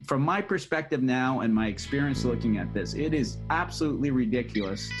From my perspective now and my experience looking at this, it is absolutely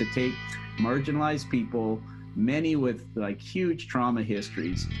ridiculous to take marginalized people, many with like huge trauma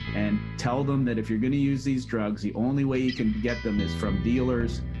histories, and tell them that if you're going to use these drugs, the only way you can get them is from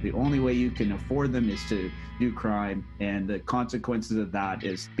dealers. The only way you can afford them is to do crime. And the consequences of that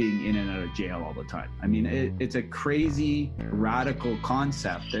is being in and out of jail all the time. I mean, it's a crazy, radical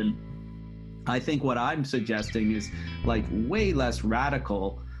concept. And I think what I'm suggesting is like way less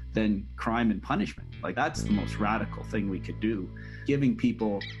radical than crime and punishment. Like that's the most radical thing we could do. Giving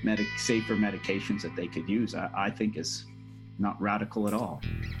people safer medications that they could use, I think is not radical at all.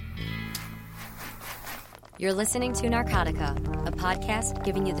 You're listening to Narcotica, a podcast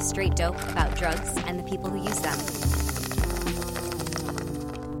giving you the straight dope about drugs and the people who use them.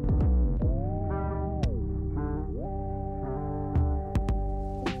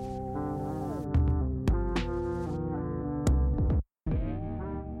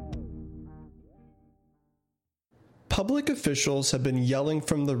 Public officials have been yelling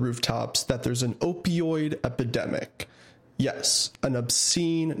from the rooftops that there's an opioid epidemic. Yes, an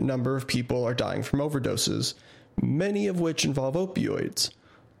obscene number of people are dying from overdoses, many of which involve opioids.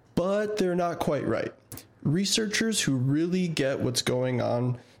 But they're not quite right. Researchers who really get what's going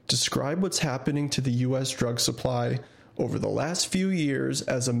on describe what's happening to the U.S. drug supply over the last few years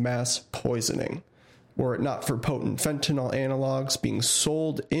as a mass poisoning. Were it not for potent fentanyl analogs being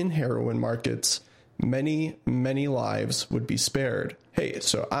sold in heroin markets, many, many lives would be spared. Hey,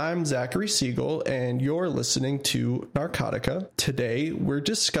 so I'm Zachary Siegel, and you're listening to Narcotica. Today, we're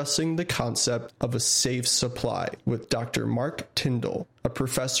discussing the concept of a safe supply with Dr. Mark Tyndall, a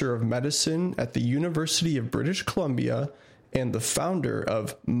professor of medicine at the University of British Columbia and the founder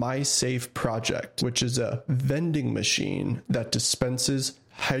of My Safe Project, which is a vending machine that dispenses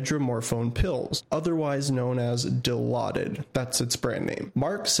hydromorphone pills, otherwise known as Dilaudid. That's its brand name.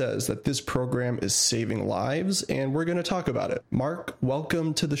 Mark says that this program is saving lives, and we're going to talk about it. Mark,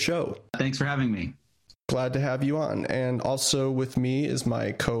 welcome to the show. Thanks for having me. Glad to have you on. And also with me is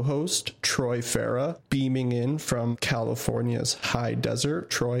my co-host, Troy Farah, beaming in from California's high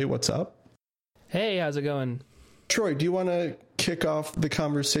desert. Troy, what's up? Hey, how's it going? Troy, do you want to kick off the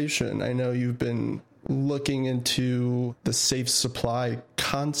conversation? I know you've been looking into the safe supply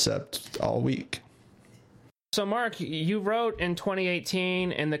concept all week. So, Mark, you wrote in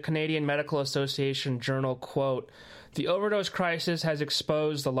 2018 in the Canadian Medical Association journal, quote, "The overdose crisis has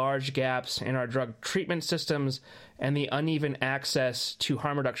exposed the large gaps in our drug treatment systems and the uneven access to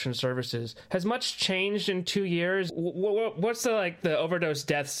harm reduction services. Has much changed in 2 years? What's the overdose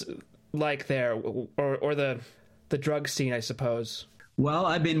deaths like there, or the drug scene, I suppose?" Well,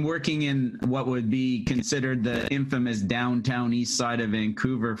 I've been working in what would be considered the infamous downtown east side of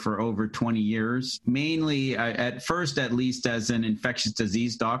Vancouver for over 20 years, mainly at first, at least as an infectious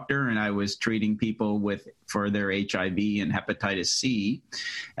disease doctor. And I was treating people for their HIV and hepatitis C,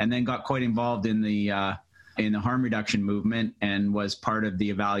 and then got quite involved in the harm reduction movement and was part of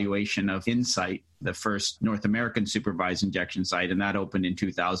the evaluation of Insight, the first North American supervised injection site. And that opened in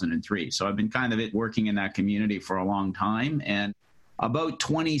 2003. So I've been kind of working in that community for a long time. And about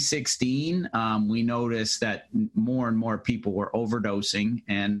 2016, we noticed that more and more people were overdosing.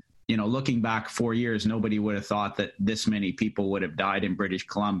 And, looking back 4 years, nobody would have thought that this many people would have died in British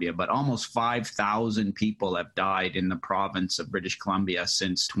Columbia. But almost 5,000 people have died in the province of British Columbia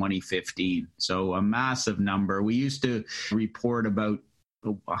since 2015. So a massive number. We used to report about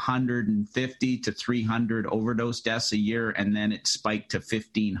 150 to 300 overdose deaths a year, and then it spiked to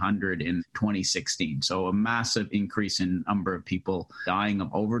 1,500 in 2016. So a massive increase in number of people dying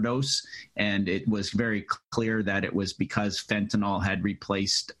of overdose. And it was very clear that it was because fentanyl had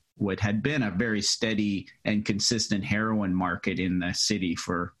replaced what had been a very steady and consistent heroin market in the city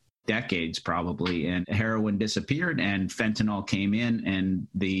for decades probably, and heroin disappeared and fentanyl came in, and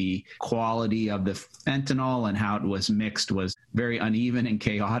the quality of the fentanyl and how it was mixed was very uneven and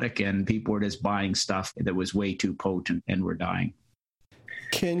chaotic, and people were just buying stuff that was way too potent and were dying.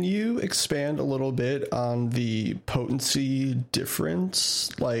 Can you expand a little bit on the potency difference?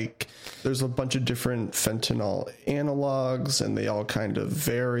 Like, there's a bunch of different fentanyl analogs, and they all kind of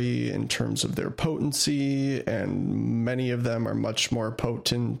vary in terms of their potency, and many of them are much more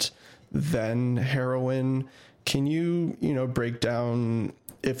potent than heroin. Can you, break down,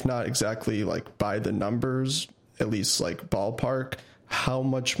 if not exactly like by the numbers, at least like ballpark, how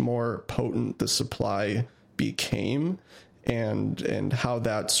much more potent the supply became? and how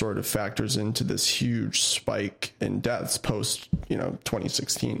that sort of factors into this huge spike in deaths post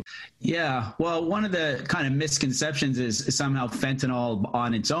 2016. Yeah, well, one of the kind of misconceptions is somehow fentanyl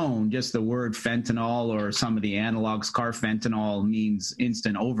on its own, just the word fentanyl or some of the analogs, carfentanil, means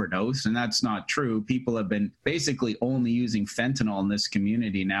instant overdose, and that's not true. People have been basically only using fentanyl in this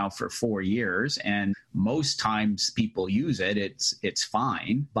community now for 4 years, and most times people use it, it's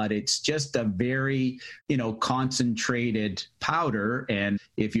fine, but it's just a very, concentrated powder, and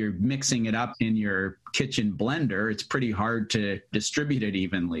if you're mixing it up in your kitchen blender, it's pretty hard to distribute it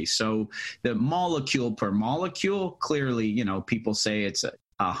evenly. So the molecule per molecule, clearly, people say it's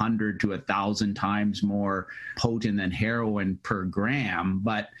 100 to 1,000 times more potent than heroin per gram,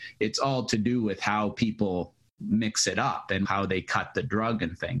 but it's all to do with how people mix it up and how they cut the drug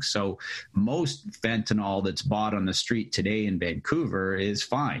and things. So most fentanyl that's bought on the street today in Vancouver is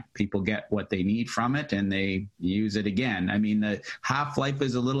fine. People get what they need from it and they use it again. I mean, the half-life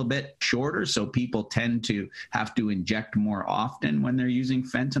is a little bit shorter, so people tend to have to inject more often when they're using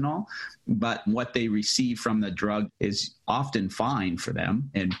fentanyl, but what they receive from the drug is often fine for them.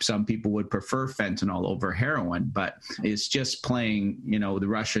 And some people would prefer fentanyl over heroin, but it's just playing, the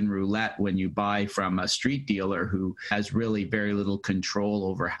Russian roulette when you buy from a street dealer who has really very little control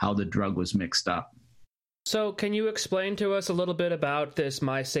over how the drug was mixed up. So can you explain to us a little bit about this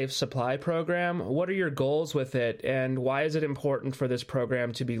My Safe Supply program? What are your goals with it, and why is it important for this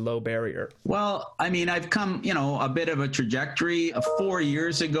program to be low barrier? Well, I mean, I've come, a bit of a trajectory. 4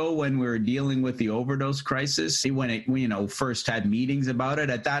 years ago when we were dealing with the overdose crisis, when it, first had meetings about it,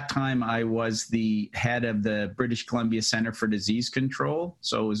 at that time I was the head of the British Columbia Centre for Disease Control.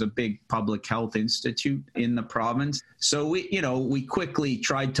 So it was a big public health institute in the province. So we quickly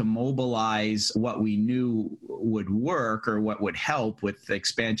tried to mobilize what we knew would work or what would help with the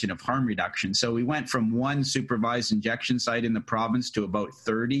expansion of harm reduction. So we went from one supervised injection site in the province to about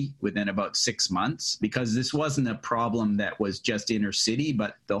 30 within about 6 months, because this wasn't a problem that was just inner city,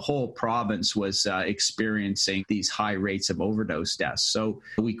 but the whole province was experiencing these high rates of overdose deaths. So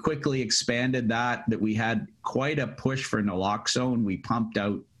we quickly expanded that we had quite a push for naloxone. We pumped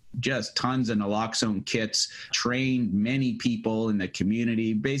out just tons of naloxone kits, trained many people in the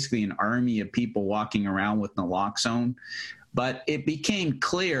community, basically an army of people walking around with naloxone. But it became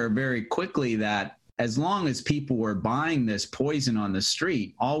clear very quickly that as long as people were buying this poison on the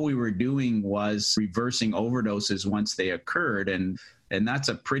street, all we were doing was reversing overdoses once they occurred. And that's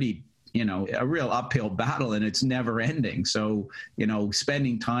a pretty a real uphill battle, and it's never ending. So,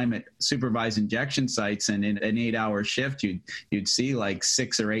 spending time at supervised injection sites and in an 8-hour shift, you'd see like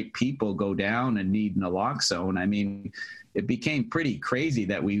 6 or 8 people go down and need naloxone. I mean, it became pretty crazy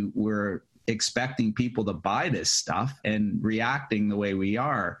that we were expecting people to buy this stuff and reacting the way we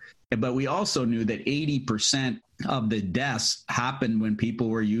are. But we also knew that 80% of the deaths happened when people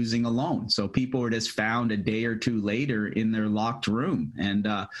were using alone. So people were just found a day or two later in their locked room, and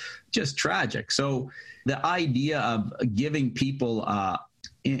just tragic. So the idea of giving people a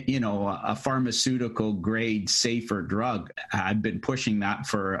pharmaceutical grade safer drug, I've been pushing that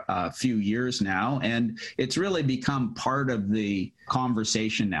for a few years now, and it's really become part of the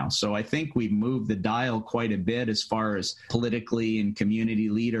conversation now. So I think we've moved the dial quite a bit as far as politically and community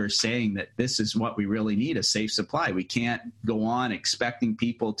leaders saying that this is what we really need, a safe supply. We can't go on expecting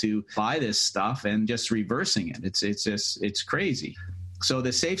people to buy this stuff and just reversing it. It's crazy. So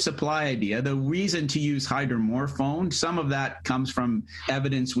the safe supply idea, the reason to use hydromorphone, some of that comes from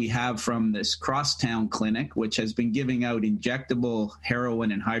evidence we have from this Crosstown clinic, which has been giving out injectable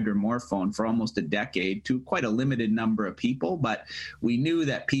heroin and hydromorphone for almost a decade to quite a limited number of people. But we knew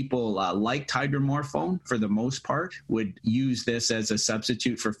that people liked hydromorphone for the most part, would use this as a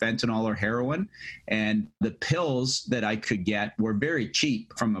substitute for fentanyl or heroin. And the pills that I could get were very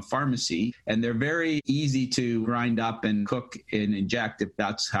cheap from a pharmacy, and they're very easy to grind up and cook and inject if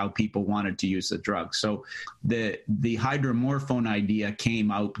that's how people wanted to use the drug. So the hydromorphone idea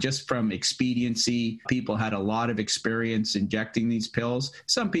came out just from expediency. People had a lot of experience injecting these pills.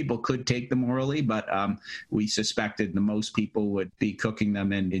 Some people could take them orally, but we suspected the most people would be cooking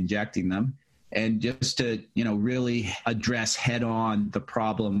them and injecting them. And just to, really address head on the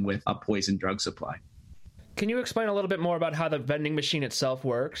problem with a poison drug supply. Can you explain a little bit more about how the vending machine itself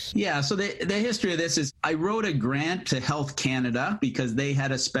works? Yeah, so the history of this is I wrote a grant to Health Canada because they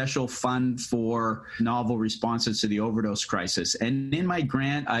had a special fund for novel responses to the overdose crisis. And in my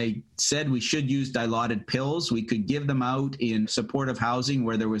grant, I said we should use dilaudid pills. We could give them out in supportive housing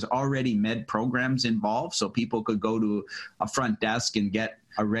where there was already med programs involved, so people could go to a front desk and get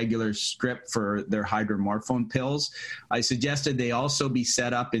a regular script for their hydromorphone pills. I suggested they also be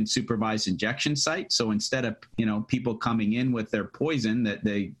set up in supervised injection sites. So instead of, people coming in with their poison, that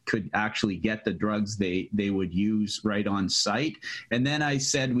they could actually get the drugs they would use right on site. And then I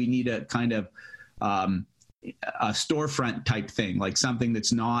said we need a kind of a storefront type thing, like something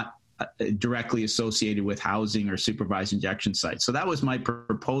that's not directly associated with housing or supervised injection sites. So that was my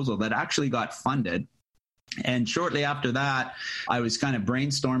proposal that actually got funded. And shortly after that, I was kind of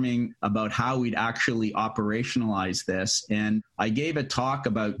brainstorming about how we'd actually operationalize this. And I gave a talk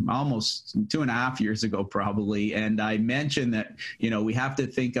about almost 2.5 years ago, probably. And I mentioned that, we have to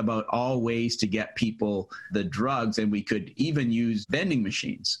think about all ways to get people the drugs, and we could even use vending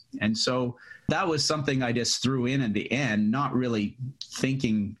machines. And so that was something I just threw in at the end, not really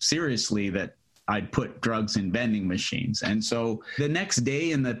thinking seriously that I'd put drugs in vending machines. And so the next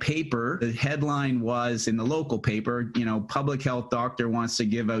day in the paper, the headline was in the local paper, public health doctor wants to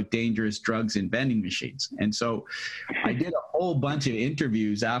give out dangerous drugs in vending machines. And so I did a whole bunch of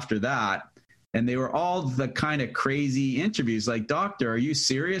interviews after that. And they were all the kind of crazy interviews like, doctor, are you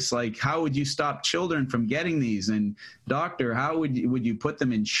serious? Like, how would you stop children from getting these? And doctor, how would you put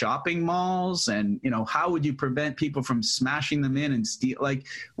them in shopping malls? And, how would you prevent people from smashing them in and steal? Like,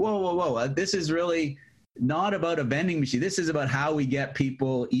 whoa. This is really not about a vending machine. This is about how we get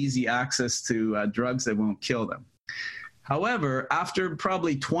people easy access to drugs that won't kill them. However, after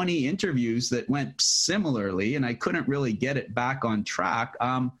probably 20 interviews that went similarly, and I couldn't really get it back on track,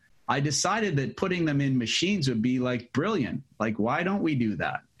 I decided that putting them in machines would be like brilliant. Like, why don't we do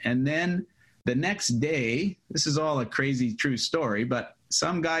that? And then the next day, this is all a crazy true story, but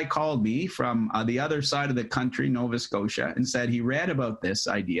some guy called me from the other side of the country, Nova Scotia, and said he read about this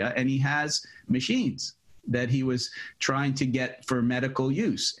idea and he has machines that he was trying to get for medical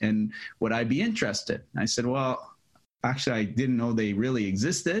use. And would I be interested? I said, well, actually, I didn't know they really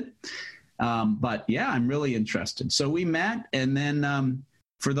existed. But yeah, I'm really interested. So we met, and then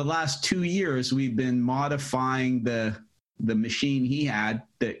for the last 2 years, we've been modifying the machine he had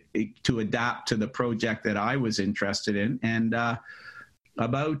to adapt to the project that I was interested in. And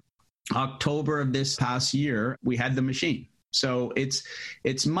about October of this past year, we had the machine. So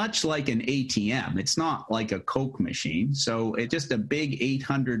it's much like an ATM. It's not like a Coke machine. So it's just a big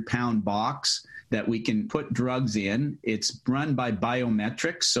 800-pound box that we can put drugs in. It's run by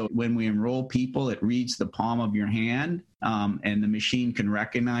biometrics. So when we enroll people, it reads the palm of your hand, and the machine can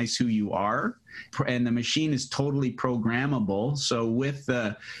recognize who you are. And the machine is totally programmable. So with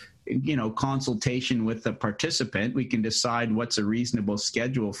the consultation with the participant, we can decide what's a reasonable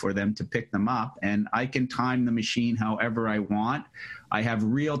schedule for them to pick them up. And I can time the machine however I want. I have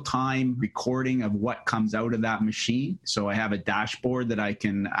real-time recording of what comes out of that machine. So I have a dashboard that I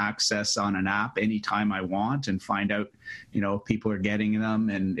can access on an app anytime I want and find out, if people are getting them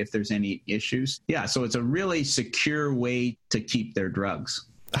and if there's any issues. Yeah, so it's a really secure way to keep their drugs.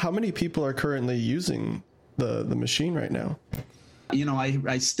 How many people are currently using the machine right now?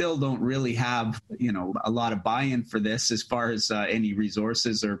 I still don't really have, a lot of buy-in for this as far as any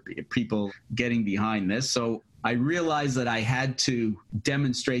resources or people getting behind this. So I realized that I had to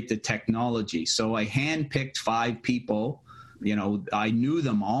demonstrate the technology. So I handpicked 5 people. I knew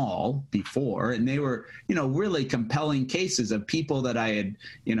them all before, and they were, really compelling cases of people that I had,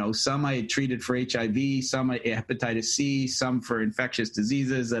 some I had treated for HIV, some hepatitis C, some for infectious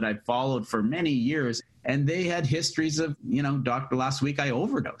diseases that I'd followed for many years. And they had histories of, doctor, last week I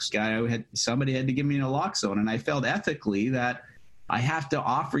overdosed. Somebody had to give me naloxone, and I felt ethically that I have to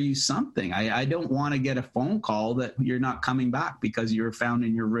offer you something. I don't want to get a phone call that you're not coming back because you were found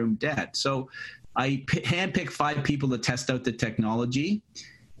in your room dead. So I handpicked 5 people to test out the technology.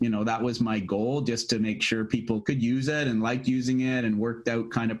 That was my goal, just to make sure people could use it and liked using it, and worked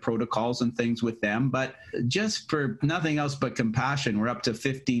out kind of protocols and things with them. But just for nothing else but compassion, we're up to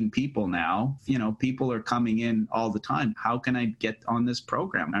 15 people now. People are coming in all the time. How can I get on this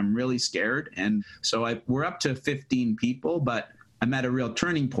program? I'm really scared. And so we're up to 15 people, but I'm at a real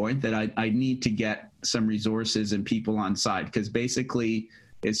turning point that I need to get some resources and people on side, because basically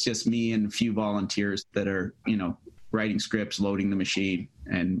it's just me and a few volunteers that are, writing scripts, loading the machine,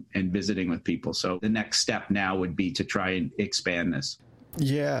 and visiting with people. So the next step now would be to try and expand this.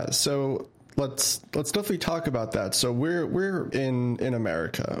 Yeah. So let's definitely talk about that. So we're in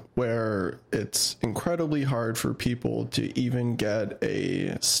America, where it's incredibly hard for people to even get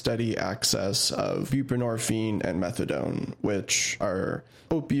a steady access of buprenorphine and methadone, which are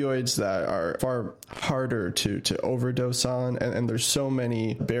opioids that are far harder to overdose on. And there's so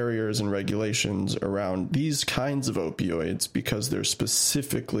many barriers and regulations around these kinds of opioids because they're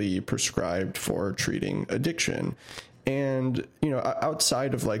specifically prescribed for treating addiction. And,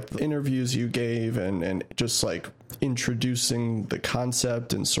 outside of like the interviews you gave and just like introducing the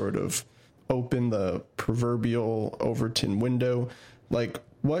concept and sort of open the proverbial Overton window, like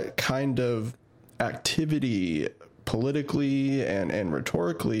what kind of activity politically and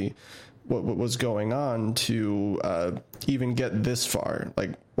rhetorically what was going on to even get this far?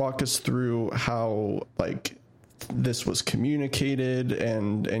 Like, walk us through how like this was communicated,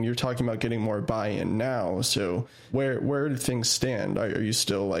 and you're talking about getting more buy-in now. So where do things stand? Are you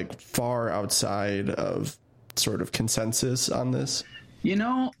still like far outside of sort of consensus on this?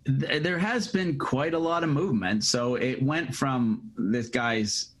 There has been quite a lot of movement. So it went from this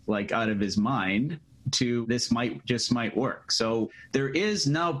guy's like out of his mind to this might work. So there is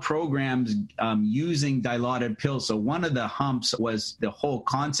now programs using dilaudid pills. So one of the humps was the whole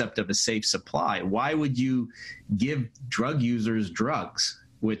concept of a safe supply. Why would you give drug users drugs,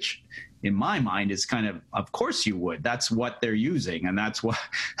 which in my mind is kind of course you would. That's what they're using. And that's what,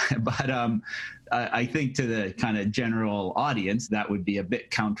 but I think to the kind of general audience, that would be a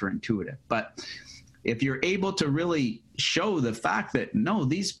bit counterintuitive. But if you're able to really show the fact that, no,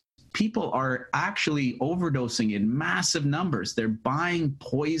 these people are actually overdosing in massive numbers. They're buying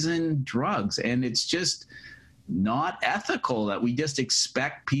poison drugs, and it's just not ethical that we just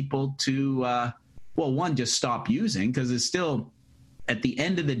expect people to, just stop using, because it's still, at the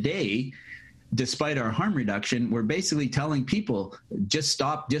end of the day, despite our harm reduction, we're basically telling people, just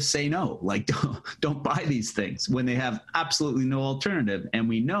stop, just say no. Like, don't buy these things when they have absolutely no alternative. And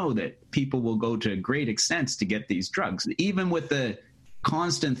we know that people will go to great extents to get these drugs. Even with the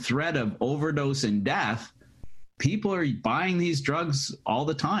constant threat of overdose and death, people are buying these drugs all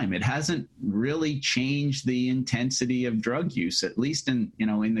the time. It hasn't really changed the intensity of drug use, at least in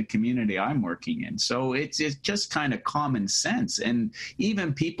the community I'm working in. So it's just kind of common sense. And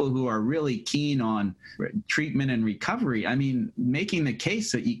even people who are really keen on treatment and recovery, I mean, making the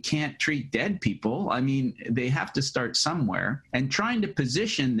case that you can't treat dead people, I mean, they have to start somewhere, and trying to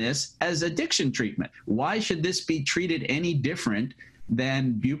position this as addiction treatment. Why should this be treated any different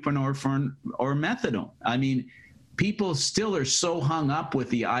than buprenorphine or methadone? I mean, people still are so hung up with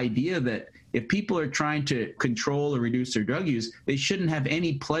the idea that if people are trying to control or reduce their drug use, they shouldn't have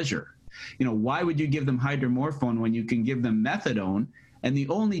any pleasure. Why would you give them hydromorphone when you can give them methadone? And the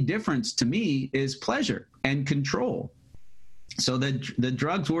only difference to me is pleasure and control. So the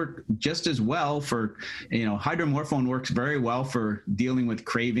drugs work just as well for, hydromorphone works very well for dealing with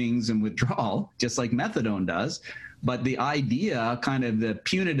cravings and withdrawal, just like methadone does. But the idea, kind of the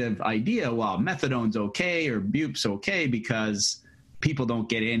punitive idea, well, methadone's okay or bupe's okay because people don't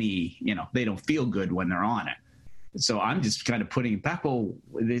get any, they don't feel good when they're on it. So I'm just kind of putting it back, well,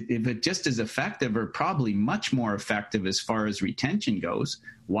 if it just is effective, or probably much more effective as far as retention goes,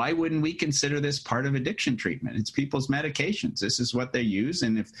 why wouldn't we consider this part of addiction treatment? It's people's medications. This is what they use.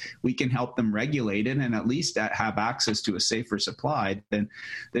 And if we can help them regulate it and at least have access to a safer supply, then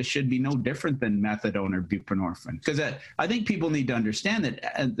this should be no different than methadone or buprenorphine. Because I think people need to understand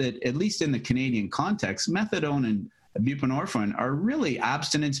that at least in the Canadian context, methadone and buprenorphine are really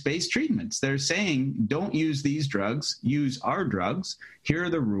abstinence-based treatments. They're saying, don't use these drugs, use our drugs. Here are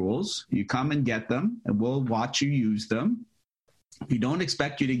the rules. You come and get them, and we'll watch you use them. We don't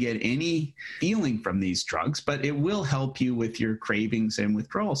expect you to get any feeling from these drugs, but it will help you with your cravings and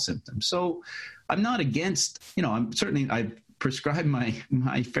withdrawal symptoms. So I'm not against, I've prescribed my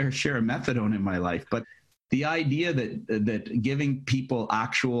fair share of methadone in my life, but the idea that giving people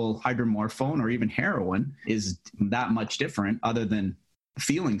actual hydromorphone or even heroin is that much different, other than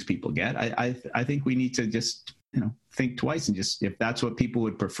feelings people get, I think we need to just think twice, and just, if that's what people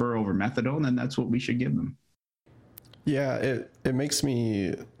would prefer over methadone, then that's what we should give them. Yeah, it makes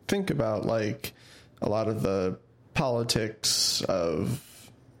me think about like a lot of the politics of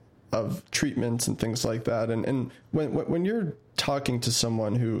treatments and things like that, and when you're talking to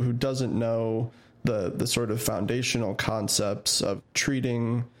someone who doesn't know the sort of foundational concepts of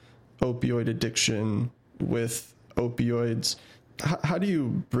treating opioid addiction with opioids, how do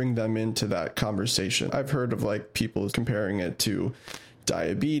you bring them into that conversation? I've heard of like people comparing it to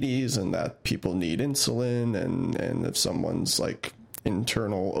diabetes, and that people need insulin, and if someone's like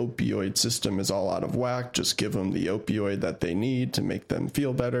internal opioid system is all out of whack, just give them the opioid that they need to make them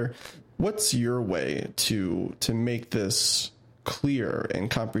feel better. What's your way to make this clear and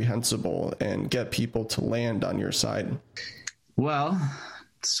comprehensible and get people to land on your side? Well,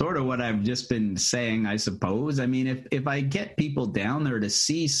 sort of what I've just been saying, I suppose. I mean, if I get people down there to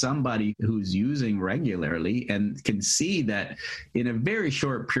see somebody who's using regularly and can see that in a very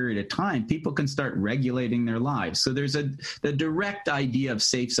short period of time, people can start regulating their lives. So there's the direct idea of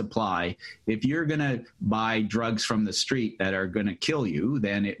safe supply. If you're going to buy drugs from the street that are going to kill you,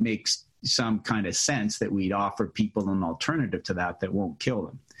 then it makes some kind of sense that we'd offer people an alternative to that won't kill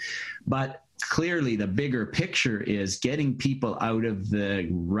them. But clearly the bigger picture is getting people out of the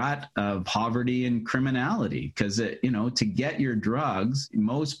rut of poverty and criminality, because to get your drugs,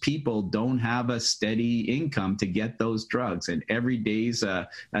 most people don't have a steady income to get those drugs, and every day's an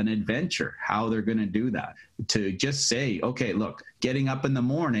adventure how they're going to do that. To just say, okay, look, getting up in the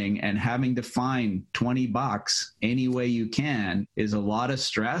morning and having to find $20 any way you can is a lot of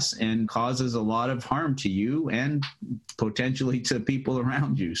stress and causes a lot of harm to you and potentially to people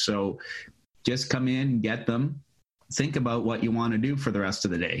around you. So just come in, get them, think about what you want to do for the rest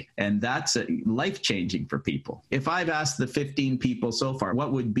of the day. And that's life-changing for people. If I've asked the 15 people so far,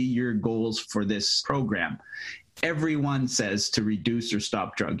 what would be your goals for this program? Everyone says to reduce or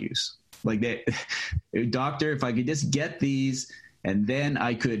stop drug use. Doctor, if I could just get these, and then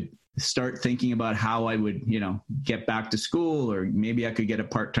I could start thinking about how I would, get back to school, or maybe I could get a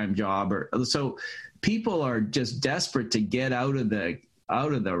part-time job. So people are just desperate to get out of the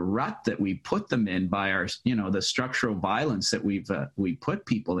rut that we put them in by our, the structural violence that we put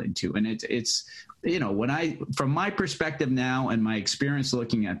people into. And it's from my perspective now and my experience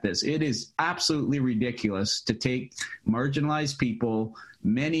looking at this, it is absolutely ridiculous to take marginalized people,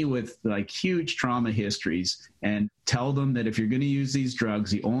 many with huge trauma histories, and tell them that if you're going to use these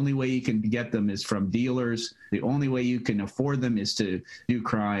drugs, the only way you can get them is from dealers. The only way you can afford them is to do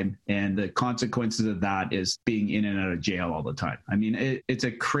crime. And the consequences of that is being in and out of jail all the time. I mean, it's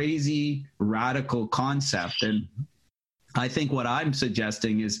a crazy, radical concept. And I think what I'm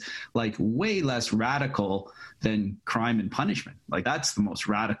suggesting is way less radical than crime and punishment. That's the most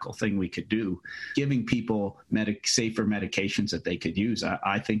radical thing we could do. Giving people safer medications that they could use,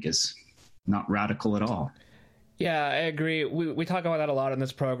 I think is not radical at all. Yeah, I agree. We talk about that a lot in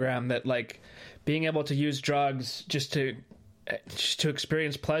this program, that being able to use drugs just to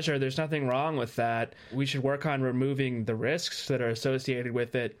experience pleasure, there's nothing wrong with that. We should work on removing the risks that are associated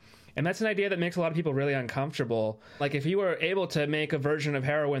with it. And that's an idea that makes a lot of people really uncomfortable. If you were able to make a version of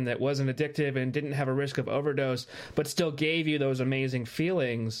heroin that wasn't addictive and didn't have a risk of overdose, but still gave you those amazing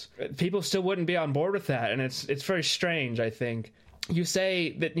feelings, people still wouldn't be on board with that. And it's very strange, I think. You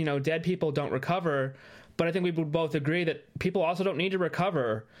say that, dead people don't recover, but I think we would both agree that people also don't need to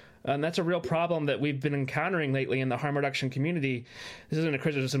recover. And that's a real problem that we've been encountering lately in the harm reduction community. This isn't a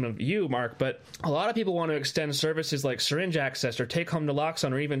criticism of you, Mark, but a lot of people want to extend services like syringe access or take-home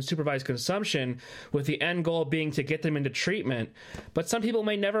naloxone or even supervised consumption, with the end goal being to get them into treatment. But some people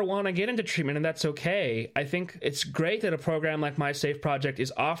may never want to get into treatment, and that's okay. I think it's great that a program like My Safe Project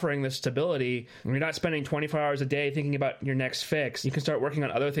is offering this stability. You're not spending 24 hours a day thinking about your next fix. You can start working on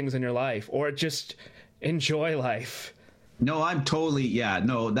other things in your life, or just enjoy life. No, I'm totally,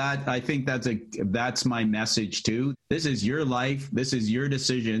 I think that's my message too. This is your life. This is your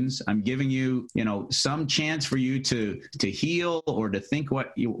decisions. I'm giving you, some chance for you to heal or to think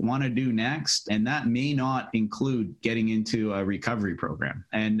what you want to do next. And that may not include getting into a recovery program.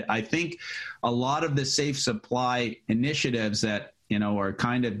 And I think a lot of the safe supply initiatives that, are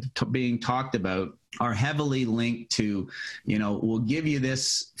kind of being talked about are heavily linked to, we'll give you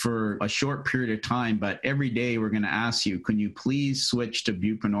this for a short period of time, but every day we're going to ask you, can you please switch to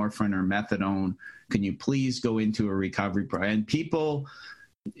buprenorphine or methadone? Can you please go into a recovery program? And people,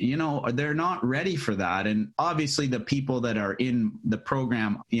 they're not ready for that. And obviously the people that are in the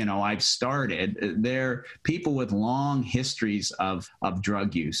program, I've started, they're people with long histories of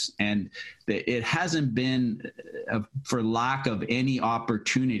drug use. And it hasn't been for lack of any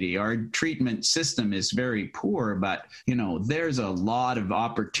opportunity. Our treatment system is very poor, but, there's a lot of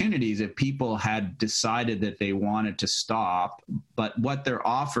opportunities if people had decided that they wanted to stop. But what they're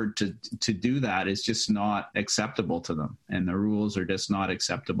offered to do that is just not acceptable to them. And the rules are just not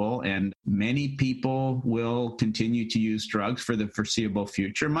acceptable. And many people will continue to use drugs for the foreseeable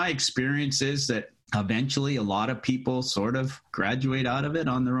future. My experience is that eventually a lot of people sort of graduate out of it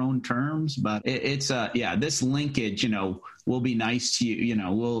on their own terms, but this linkage, will be nice to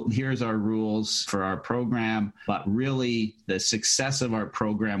you, here's our rules for our program, but really the success of our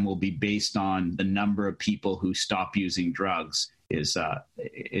program will be based on the number of people who stop using drugs is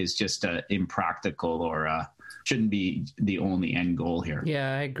just impractical or shouldn't be the only end goal here.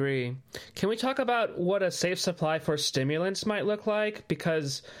 Yeah, I agree. Can we talk about what a safe supply for stimulants might look like?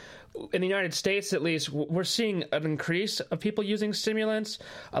 Because in the United States, at least, we're seeing an increase of people using stimulants.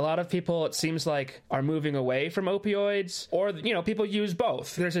 A lot of people, it seems like, are moving away from opioids, or, people use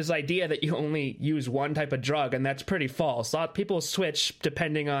both. There's this idea that you only use one type of drug, and that's pretty false. A lot of people switch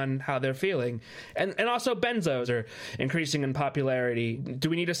depending on how they're feeling. And also benzos are increasing in popularity. Do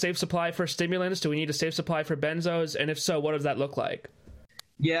we need a safe supply for stimulants? Do we need a safe supply for benzos? And if so, what does that look like?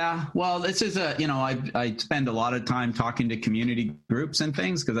 Yeah, well, this is I spend a lot of time talking to community groups and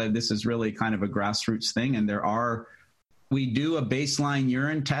things because this is really kind of a grassroots thing. And we do a baseline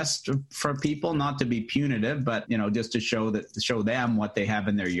urine test for people, not to be punitive, but, just to show them what they have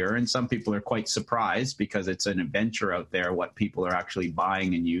in their urine. Some people are quite surprised because it's an adventure out there, what people are actually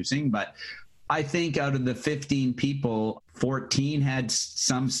buying and using. But I think out of the 15 people, 14 had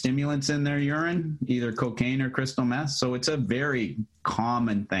some stimulants in their urine, either cocaine or crystal meth. So it's a very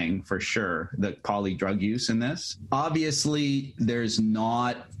common thing for sure, the polydrug use in this. Obviously, there's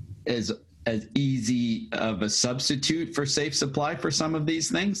not as easy of a substitute for safe supply for some of these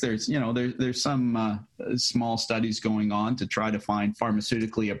things. There's some small studies going on to try to find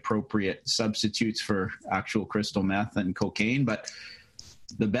pharmaceutically appropriate substitutes for actual crystal meth and cocaine, but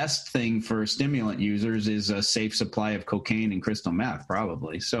the best thing for stimulant users is a safe supply of cocaine and crystal meth,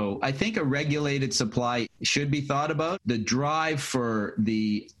 probably. So I think a regulated supply should be thought about. The drive for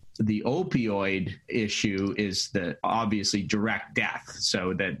the opioid issue is the obviously direct death.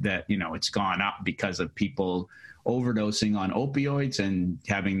 So that it's gone up because of people overdosing on opioids and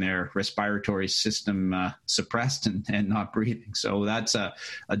having their respiratory system suppressed and not breathing. So that's a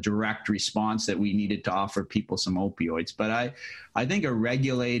direct response that we needed to offer people some opioids. But I think a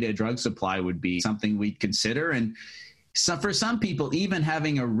regulated drug supply would be something we'd consider. And so for some people, even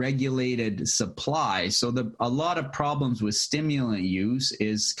having a regulated supply. So a lot of problems with stimulant use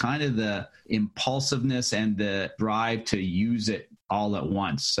is kind of the impulsiveness and the drive to use it all at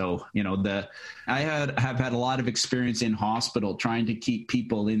once. So, I have had a lot of experience in hospital trying to keep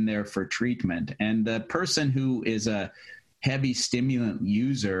people in there for treatment. And the person who is a heavy stimulant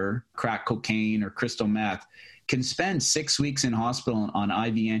user, crack cocaine or crystal meth, can spend 6 weeks in hospital on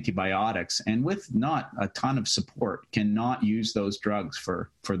IV antibiotics and with not a ton of support cannot use those drugs for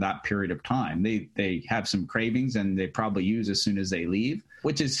that period of time. They have some cravings and they probably use as soon as they leave,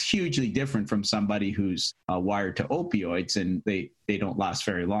 which is hugely different from somebody who's wired to opioids and they don't last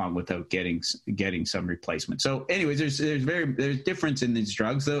very long without getting some replacement. So anyways, there's difference in these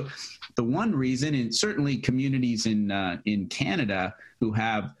drugs. So the one reason, and certainly communities in Canada who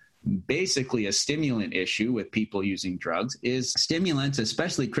have basically a stimulant issue with people using drugs, is stimulants,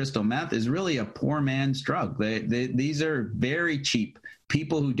 especially crystal meth, is really a poor man's drug. These are very cheap.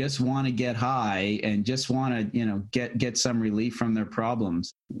 People who just want to get high and just want to, get some relief from their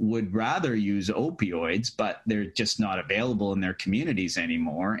problems would rather use opioids, but they're just not available in their communities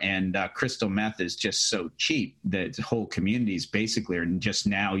anymore. And crystal meth is just so cheap that whole communities basically are just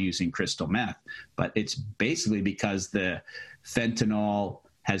now using crystal meth. But it's basically because the fentanyl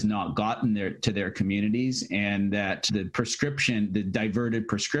has not gotten there to their communities and that the diverted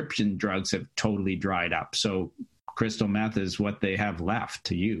prescription drugs have totally dried up. So crystal meth is what they have left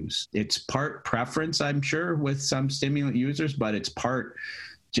to use. It's part preference, I'm sure, with some stimulant users, but it's part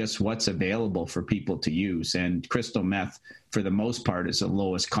just what's available for people to use. And crystal meth, for the most part, is the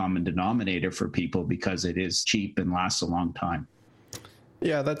lowest common denominator for people because it is cheap and lasts a long time.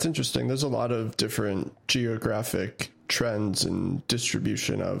 Yeah, that's interesting. There's a lot of different geographic trends and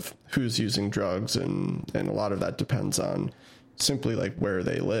distribution of who's using drugs, and a lot of that depends on simply like where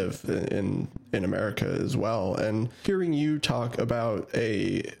they live in America as well. And hearing you talk about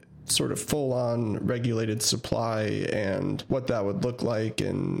a sort of full-on regulated supply and what that would look like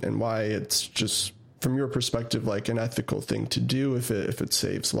and why it's just, from your perspective, like an ethical thing to do if it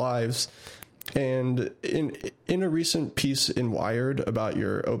saves lives. And in a recent piece in Wired about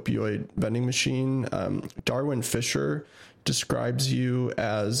your opioid vending machine, Darwin Fisher describes you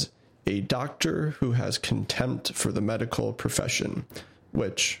as a doctor who has contempt for the medical profession,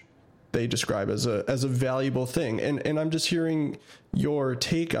 which they describe as a valuable thing. And I'm just hearing your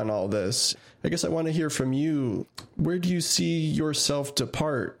take on all this. I guess I want to hear from you. Where do you see yourself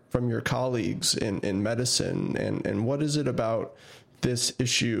depart from your colleagues in medicine? And what is it about this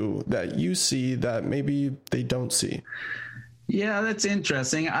issue that you see that maybe they don't see? Yeah, that's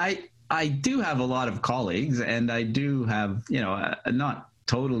interesting. I do have a lot of colleagues, and I do have, not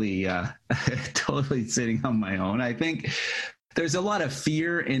totally totally sitting on my own. I think there's a lot of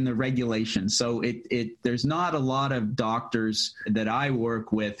fear in the regulation. So there's not a lot of doctors that I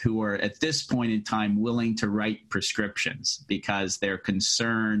work with who are at this point in time willing to write prescriptions because they're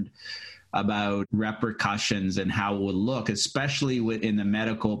concerned about repercussions and how it will look, especially in the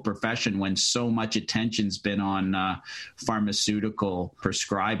medical profession when so much attention's been on pharmaceutical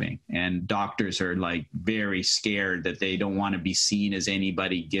prescribing, and doctors are like very scared that they don't want to be seen as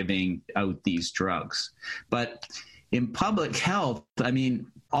anybody giving out these drugs. But in public health, I mean,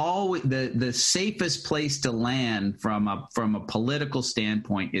 the safest place to land from a political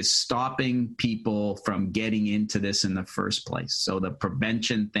standpoint is stopping people from getting into this in the first place. So the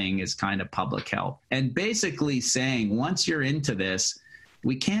prevention thing is kind of public health, and basically saying once you're into this,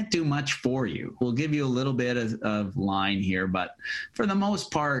 we can't do much for you. We'll give you a little bit of line here, but for the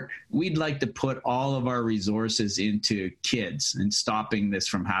most part, we'd like to put all of our resources into kids and stopping this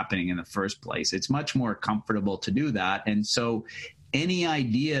from happening in the first place. It's much more comfortable to do that. And so any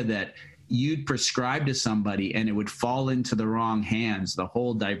idea that you'd prescribe to somebody and it would fall into the wrong hands, the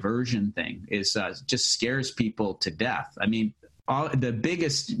whole diversion thing is just scares people to death. I mean, the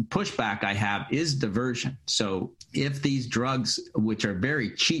biggest pushback I have is diversion. So if these drugs, which are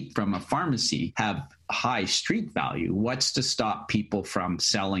very cheap from a pharmacy, have high street value, what's to stop people from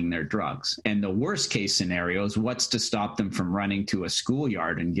selling their drugs? And the worst case scenario is what's to stop them from running to a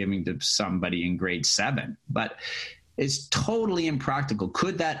schoolyard and giving to somebody in grade 7? But it's totally impractical.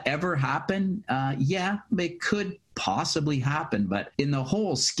 Could that ever happen? Yeah, it could possibly happen, but in the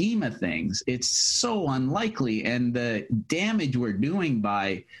whole scheme of things, it's so unlikely. And the damage we're doing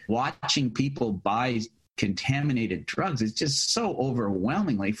by watching people buy contaminated drugs is just so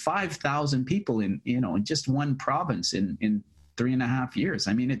overwhelmingly 5,000 people in just one province in 3.5 years.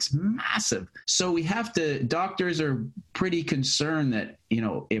 I mean, it's massive. So doctors are pretty concerned that,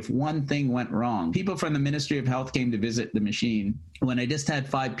 if one thing went wrong, people from the Ministry of Health came to visit the machine when I just had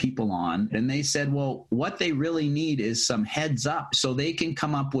 5 people on, and they said, well, what they really need is some heads up so they can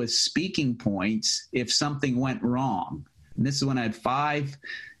come up with speaking points if something went wrong. And this is when I had 5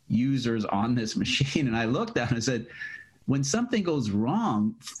 users on this machine. And I looked at it and said, when something goes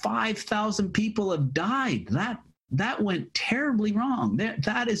wrong, 5,000 people have died. That went terribly wrong.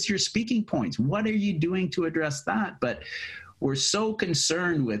 That is your speaking points. What are you doing to address that? But we're so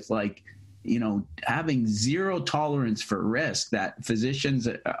concerned with having zero tolerance for risk that physicians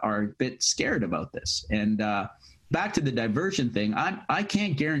are a bit scared about this. And back to the diversion thing, I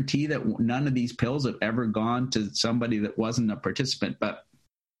can't guarantee that none of these pills have ever gone to somebody that wasn't a participant, but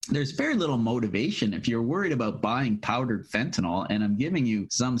there's very little motivation. If you're worried about buying powdered fentanyl and I'm giving you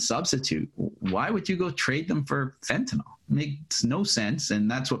some substitute, why would you go trade them for fentanyl? It makes no sense. And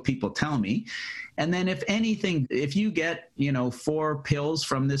that's what people tell me. And then if anything, if you get, 4 pills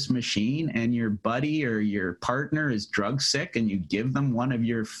from this machine and your buddy or your partner is drug sick and you give them one of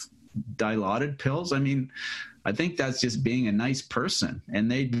your dilaudid pills, I mean, I think that's just being a nice person, and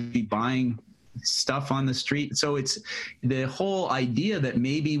they'd be buying stuff on the street. So it's the whole idea that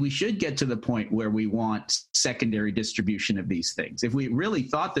maybe we should get to the point where we want secondary distribution of these things. If we really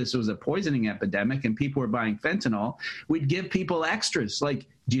thought this was a poisoning epidemic and people were buying fentanyl, we'd give people extras. Like,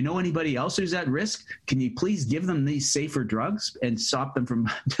 do you know anybody else who's at risk? Can you please give them these safer drugs and stop them from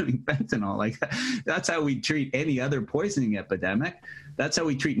doing fentanyl? Like, that's how we treat any other poisoning epidemic. That's how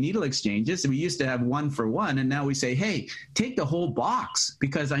we treat needle exchanges. We used to have 1 for 1, and now we say, hey, take the whole box,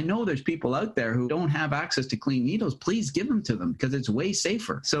 because I know there's people out there who don't have access to clean needles. Please give them to them because it's way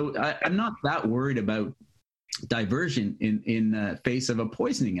safer. So I'm not that worried about diversion in the face of a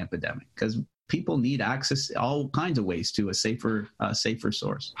poisoning epidemic, because people need access all kinds of ways to a safer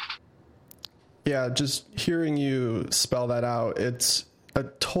source. Yeah, just hearing you spell that out, it's a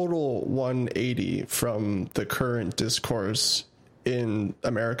total 180 from the current discourse in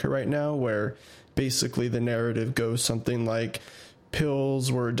America right now, where basically the narrative goes something like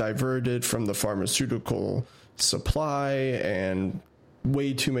pills were diverted from the pharmaceutical supply and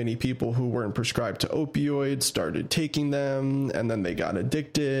way too many people who weren't prescribed to opioids started taking them, and then they got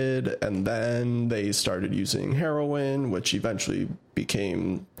addicted, and then they started using heroin, which eventually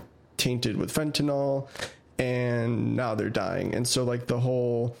became tainted with fentanyl, and now they're dying. And so like the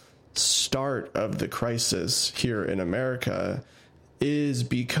whole start of the crisis here in America is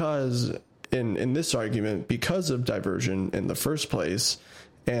because in this argument, because of diversion in the first place.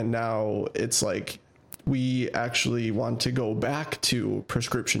 And now it's like we actually want to go back to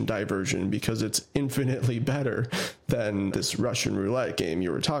prescription diversion because it's infinitely better than this Russian roulette game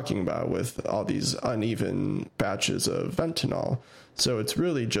you were talking about with all these uneven batches of fentanyl. So it's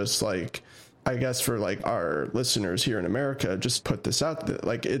really just like, I guess for like our listeners here in America, just put this out there.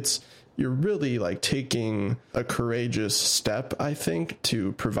 Like it's you're really like taking a courageous step, I think,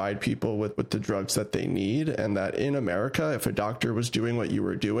 to provide people with the drugs that they need. And that in America, if a doctor was doing what you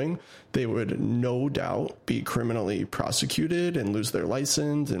were doing, they would no doubt be criminally prosecuted and lose their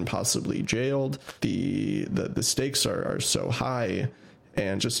license and possibly jailed. The stakes are so high.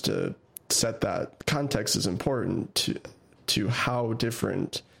 And just to set that context is important to how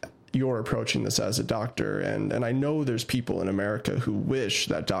different you're approaching this as a doctor. And I know there's people in America who wish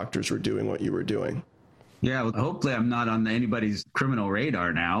that doctors were doing what you were doing. Yeah, well, hopefully I'm not on anybody's criminal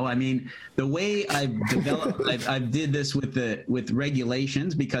radar now. I mean, the way I've developed, I did this with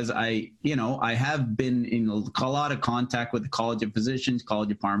regulations because I have been in a lot of contact with the College of Physicians,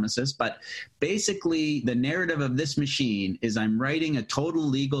 College of Pharmacists, but basically the narrative of this machine is I'm writing a total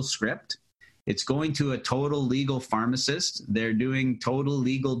legal script. It's going to a total legal pharmacist. They're doing total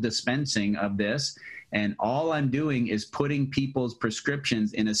legal dispensing of this. And all I'm doing is putting people's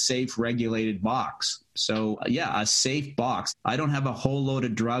prescriptions in a safe, regulated box. So, yeah, a safe box. I don't have a whole load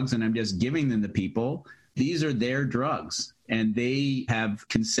of drugs and I'm just giving them to people. These are their drugs, and they have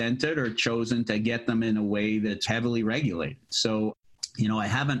consented or chosen to get them in a way that's heavily regulated. So, I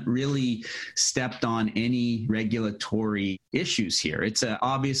haven't really stepped on any regulatory issues here. It's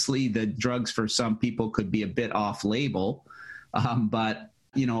obviously the drugs for some people could be a bit off label, but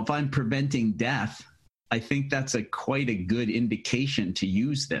if I'm preventing death, I think that's quite a good indication to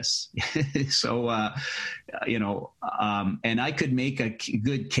use this. So, and I could make a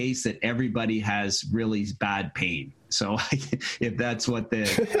good case that everybody has really bad pain. So if that's what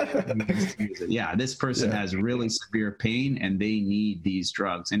this person has really severe pain and they need these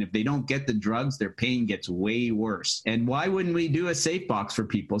drugs. And if they don't get the drugs, their pain gets way worse. And why wouldn't we do a safe box for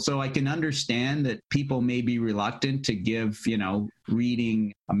people? So I can understand that people may be reluctant to give,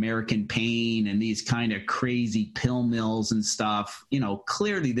 reading American Pain and these kind of crazy pill mills and stuff.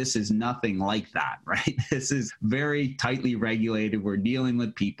 Clearly this is nothing like that, right? This is very tightly regulated. We're dealing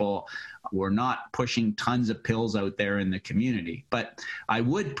with people. We're not pushing tons of pills out there in the community. But I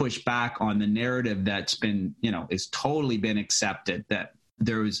would push back on the narrative that's been, is totally been accepted, that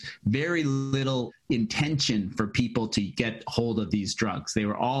there was very little intention for people to get hold of these drugs. They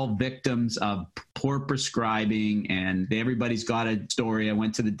were all victims of poor prescribing, and everybody's got a story. I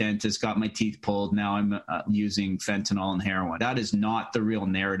went to the dentist, got my teeth pulled. Now I'm using fentanyl and heroin. That is not the real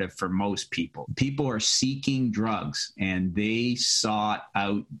narrative for most people. People are seeking drugs, and they sought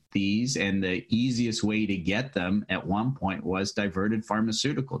out these, and the easiest way to get them at one point was diverted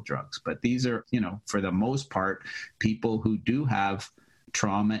pharmaceutical drugs. But these are, for the most part, people who do have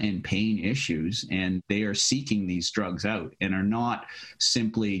trauma and pain issues, and they are seeking these drugs out and are not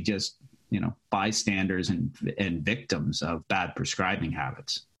simply just, bystanders and victims of bad prescribing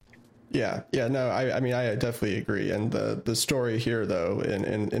habits. Yeah. No, I mean, I definitely agree. And the story here, though,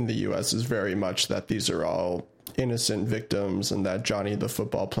 in the U.S. is very much that these are all innocent victims, and that Johnny, the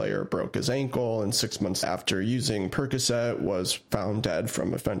football player, broke his ankle and 6 months after using Percocet was found dead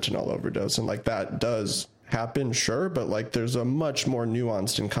from a fentanyl overdose. And that does happen, sure, but there's a much more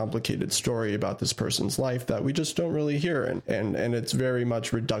nuanced and complicated story about this person's life that we just don't really hear, and it's very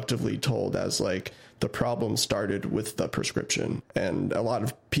much reductively told as the problem started with the prescription. And a lot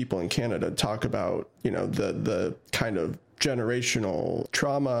of people in Canada talk about the kind of generational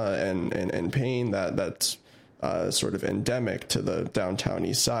trauma and pain that's sort of endemic to the downtown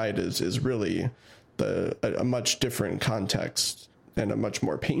east side is really a much different context and a much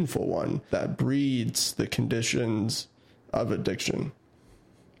more painful one that breeds the conditions of addiction.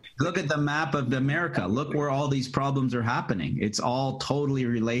 Look at the map of America. Look where all these problems are happening. It's all totally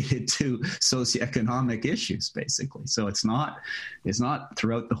related to socioeconomic issues, basically. So it's not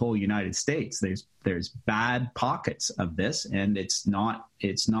throughout the whole United States. There's bad pockets of this, and it's not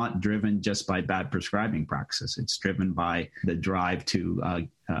driven just by bad prescribing practices. It's driven by the drive to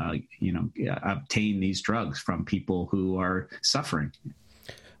obtain these drugs from people who are suffering.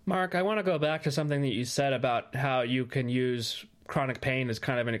 Mark, I want to go back to something that you said about how you can use chronic pain as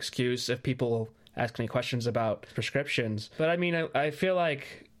kind of an excuse if people ask any questions about prescriptions. But I mean, I feel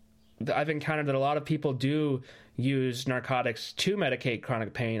like I've encountered that a lot of people do use narcotics to medicate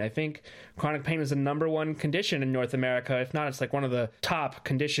chronic pain. I think chronic pain is the number one condition in North America. If not, it's one of the top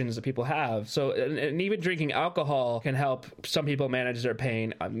conditions that people have. So, and even drinking alcohol can help some people manage their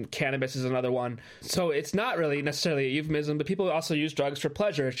pain. Cannabis is another one. So it's not really necessarily a euphemism, but people also use drugs for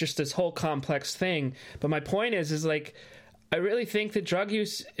pleasure. It's just this whole complex thing. But my point is I really think that drug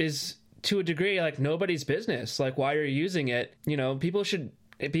use is, to a degree, nobody's business. Why you're using it, people should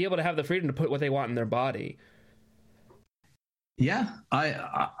be able to have the freedom to put what they want in their body. Yeah,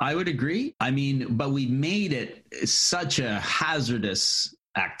 I would agree. I mean, but we made it such a hazardous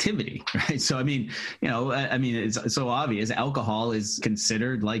activity, right? So, I mean, it's so obvious. Alcohol is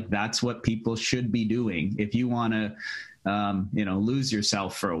considered like that's what people should be doing. If you want to, lose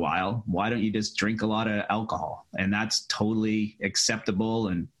yourself for a while, why don't you just drink a lot of alcohol? And that's totally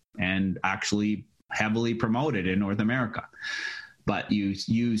acceptable and actually heavily promoted in North America. But you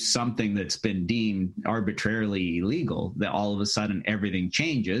use something that's been deemed arbitrarily illegal, that all of a sudden everything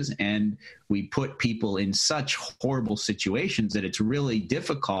changes, and we put people in such horrible situations that it's really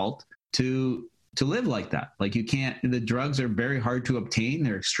difficult to live like that. Like the drugs are very hard to obtain.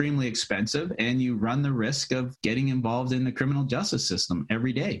 They're extremely expensive, and you run the risk of getting involved in the criminal justice system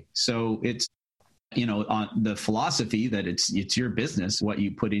every day. So it's, on the philosophy that it's your business, what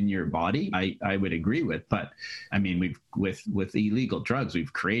you put in your body, I would agree with. But I mean, with illegal drugs,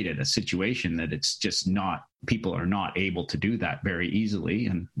 we've created a situation that it's just people are not able to do that very easily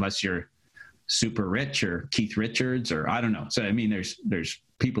unless you're super rich or Keith Richards or I don't know. So, I mean, there's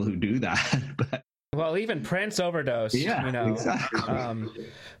people who do that, but. Well, even Prince overdosed, Exactly.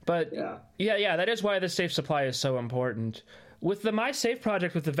 But yeah, that is why the safe supply is so important. With the MySafe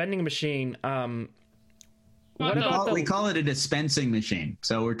project, with the vending machine, we call it a dispensing machine.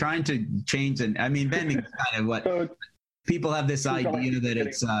 So we're trying to change vending is kind of what people have this idea that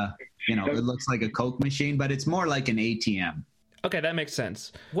it's, it looks like a Coke machine, but it's more like an ATM. Okay, that makes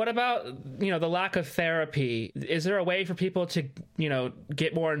sense. What about, the lack of therapy? Is there a way for people to,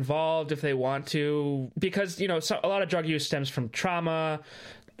 get more involved if they want to? Because, a lot of drug use stems from trauma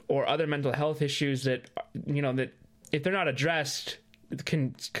or other mental health issues that, that if they're not addressed,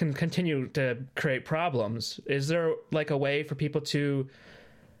 can continue to create problems. Is there like a way for people to,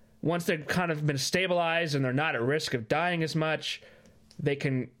 once they've kind of been stabilized and they're not at risk of dying as much, they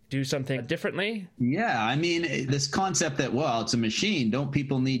can do something differently? Yeah, I mean, this concept that, well, it's a machine, don't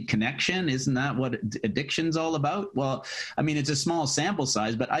people need connection? Isn't that what addiction's all about? Well, I mean, it's a small sample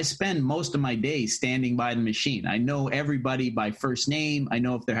size, but I spend most of my day standing by the machine. I know everybody by first name. I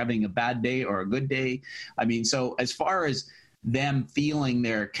know if they're having a bad day or a good day. I mean, so as far as them feeling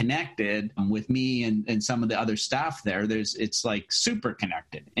they're connected with me and some of the other staff there, it's like super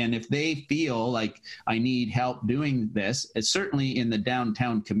connected. And if they feel like I need help doing this, it's certainly in the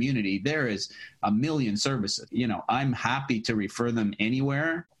downtown community, there is a million services. I'm happy to refer them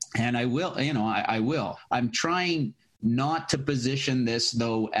anywhere, and I will, I will. I'm trying not to position this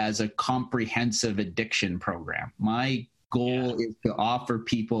though as a comprehensive addiction program. My goal is to offer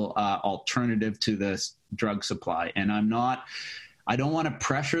people alternative to this drug supply. And I don't want to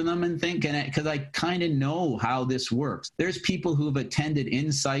pressure them and think, because I kind of know how this works. There's people who've attended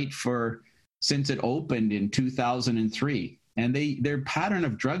Insight since it opened in 2003, and their pattern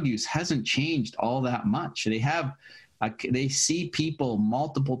of drug use hasn't changed all that much. They see people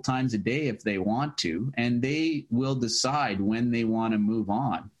multiple times a day if they want to, and they will decide when they want to move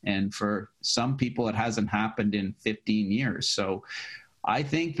on. And for some people, it hasn't happened in 15 years. So I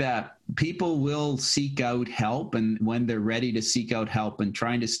think that people will seek out help, and when they're ready to seek out help and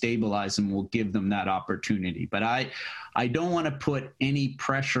trying to stabilize them, will give them that opportunity. But I don't want to put any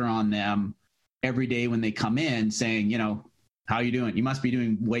pressure on them every day when they come in saying, how are you doing? You must be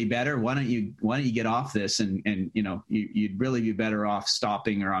doing way better. Why don't you get off this? And you'd really be better off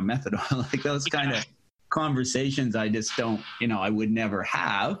stopping or on methadone. Like those kind of conversations I just don't, I would never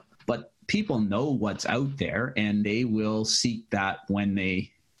have. But people know what's out there, and they will seek that when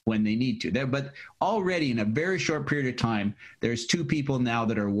they need to. But already in a very short period of time, there's 2 people now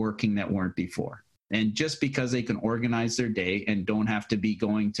that are working that weren't before. And just because they can organize their day and don't have to be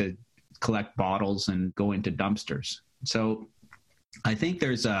going to collect bottles and go into dumpsters. So I think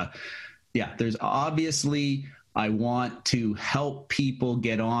there's obviously, I want to help people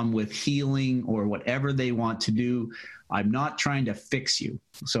get on with healing or whatever they want to do. I'm not trying to fix you.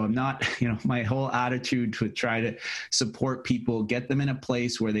 So I'm not, my whole attitude to try to support people, get them in a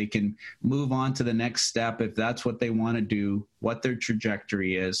place where they can move on to the next step if that's what they want to do, what their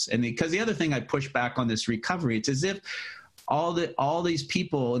trajectory is. And because the other thing I push back on this recovery, it's as if all these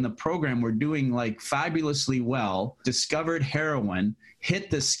people in the program were doing like fabulously well, discovered heroin, hit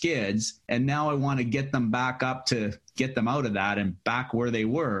the skids, and now I want to get them back up to get them out of that and back where they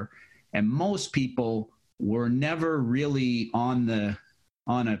were. And most people were never really on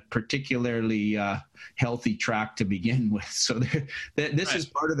a particularly healthy track to begin with. So this is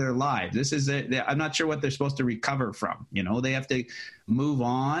part of their lives. This is I'm not sure what they're supposed to recover from. They have to move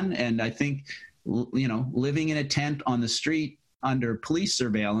on. And I think, living in a tent on the street under police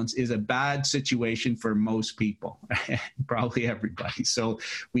surveillance is a bad situation for most people, probably everybody. So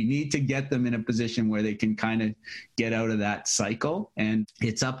we need to get them in a position where they can kind of get out of that cycle, and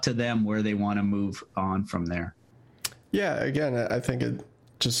it's up to them where they want to move on from there. Yeah, again, I think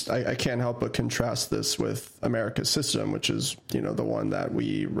I can't help but contrast this with America's system, which is, the one that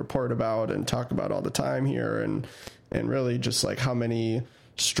we report about and talk about all the time here. And really just like how many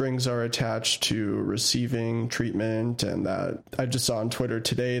strings are attached to receiving treatment. And that I just saw on Twitter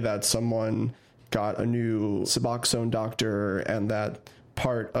today that someone got a new Suboxone doctor, and that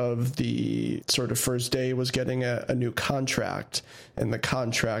part of the sort of first day was getting a new contract, and the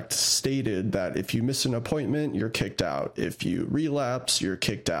contract stated that if you miss an appointment, you're kicked out. If you relapse, you're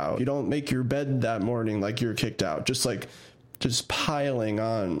kicked out. If you don't make your bed that morning, like, you're kicked out. Just piling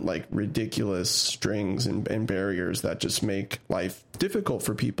on like ridiculous strings and barriers that just make life difficult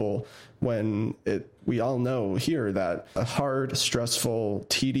for people, when we all know here that a hard, stressful,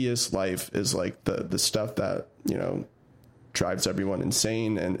 tedious life is like the stuff that, drives everyone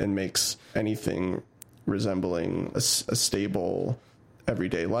insane and makes anything resembling a stable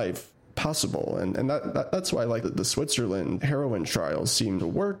everyday life possible. And that's why, like, the Switzerland heroin trials seem to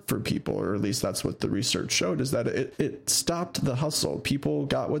work for people, or at least that's what the research showed, is that it stopped the hustle. People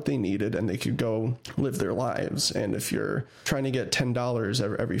got what they needed and they could go live their lives. And if you're trying to get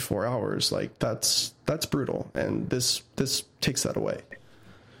 $10 every 4 hours, like, that's brutal. And this takes that away.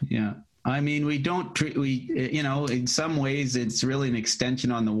 Yeah. I mean, in some ways, it's really an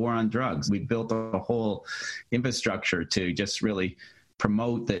extension on the war on drugs. We built a whole infrastructure to just really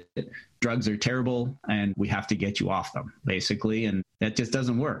promote that drugs are terrible and we have to get you off them, basically. And that just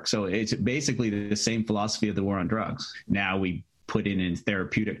doesn't work. So it's basically the same philosophy of the war on drugs. Now we put in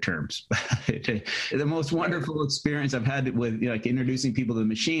therapeutic terms. The most wonderful experience I've had with, like, introducing people to the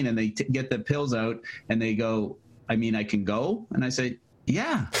machine, and they get the pills out and they go, I mean, I can go? And I say,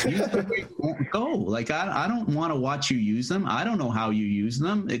 yeah, go. Like, I don't want to watch you use them. I don't know how you use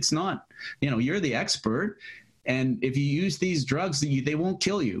them. It's not, you're the expert. And if you use these drugs, they won't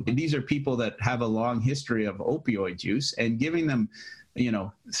kill you. And these are people that have a long history of opioid use, and giving them,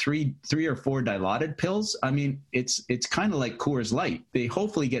 3 or 4 dilaudid pills. I mean, it's kind of like Coors Light. They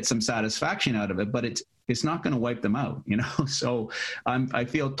hopefully get some satisfaction out of it, but it's not going to wipe them out, So I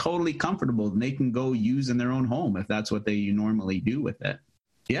feel totally comfortable, and they can go use in their own home if that's what they normally do with it.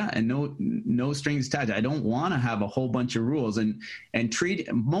 Yeah, and no strings attached. I don't want to have a whole bunch of rules and treat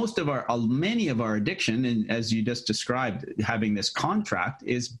many of our addiction, and as you just described, having this contract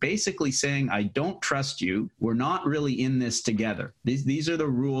is basically saying, I don't trust you. We're not really in this together. These are the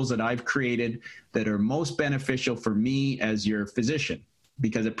rules that I've created that are most beneficial for me as your physician,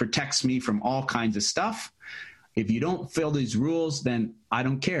 because it protects me from all kinds of stuff. If you don't fill these rules, then I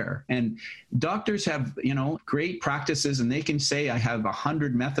don't care. And doctors have, great practices, and they can say, I have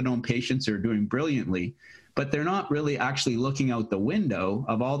 100 methadone patients who are doing brilliantly, but they're not really actually looking out the window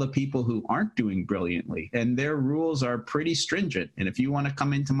of all the people who aren't doing brilliantly. And their rules are pretty stringent. And if you want to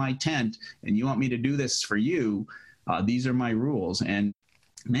come into my tent and you want me to do this for you, these are my rules. And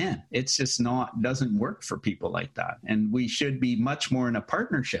man, it's just doesn't work for people like that. And we should be much more in a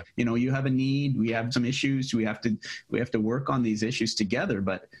partnership. You have a need, we have some issues, we have to work on these issues together,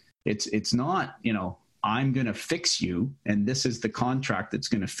 but it's not, I'm going to fix you, and this is the contract that's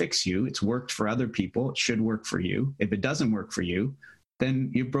going to fix you. It's worked for other people. It should work for you. If it doesn't work for you,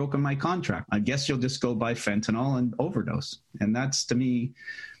 then you've broken my contract. I guess you'll just go buy fentanyl and overdose. And that's, to me,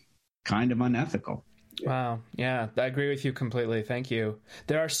 kind of unethical. Wow. Yeah, I agree with you completely. Thank you.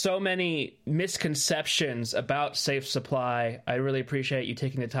 There are so many misconceptions about Safe Supply. I really appreciate you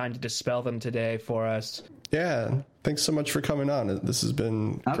taking the time to dispel them today for us. Yeah. Thanks so much for coming on. This has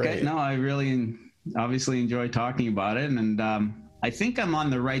been great. Okay. No, I really obviously enjoy talking about it. And I think I'm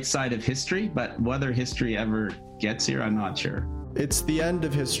on the right side of history, but whether history ever gets here, I'm not sure. It's the end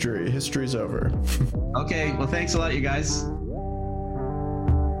of history. History's over. Okay. Well, thanks a lot, you guys.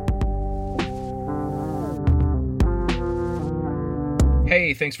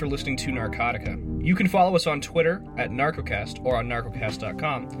 Hey, thanks for listening to Narcotica. You can follow us on Twitter at Narcocast or on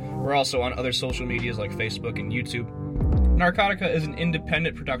narcocast.com. We're also on other social medias like Facebook and YouTube. Narcotica is an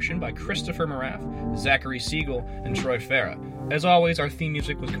independent production by Christopher Moraff, Zachary Siegel, and Troy Farah. As always, our theme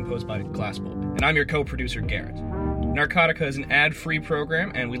music was composed by Glassbolt, and I'm your co-producer, Garrett. Narcotica is an ad-free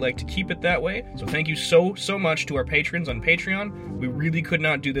program, and we like to keep it that way, so thank you so much to our patrons on Patreon. We really could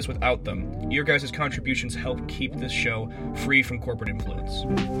not do this without them. Your guys' contributions help keep this show free from corporate influence.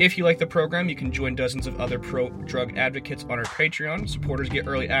 If you like the program, you can join dozens of other pro-drug advocates on our Patreon. Supporters get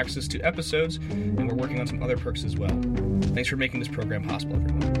early access to episodes, and we're working on some other perks as well. Thanks for making this program possible,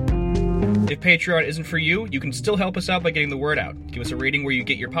 everyone. If Patreon isn't for you, you can still help us out by getting the word out. Give us a rating where you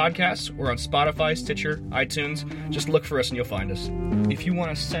get your podcasts, or on Spotify, Stitcher, iTunes. Just look for us and you'll find us. If you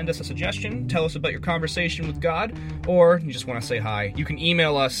want to send us a suggestion, tell us about your conversation with God, or you just want to say hi, you can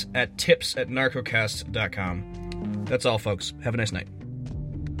email us at tips@narcocast.com. That's all, folks. Have a nice night.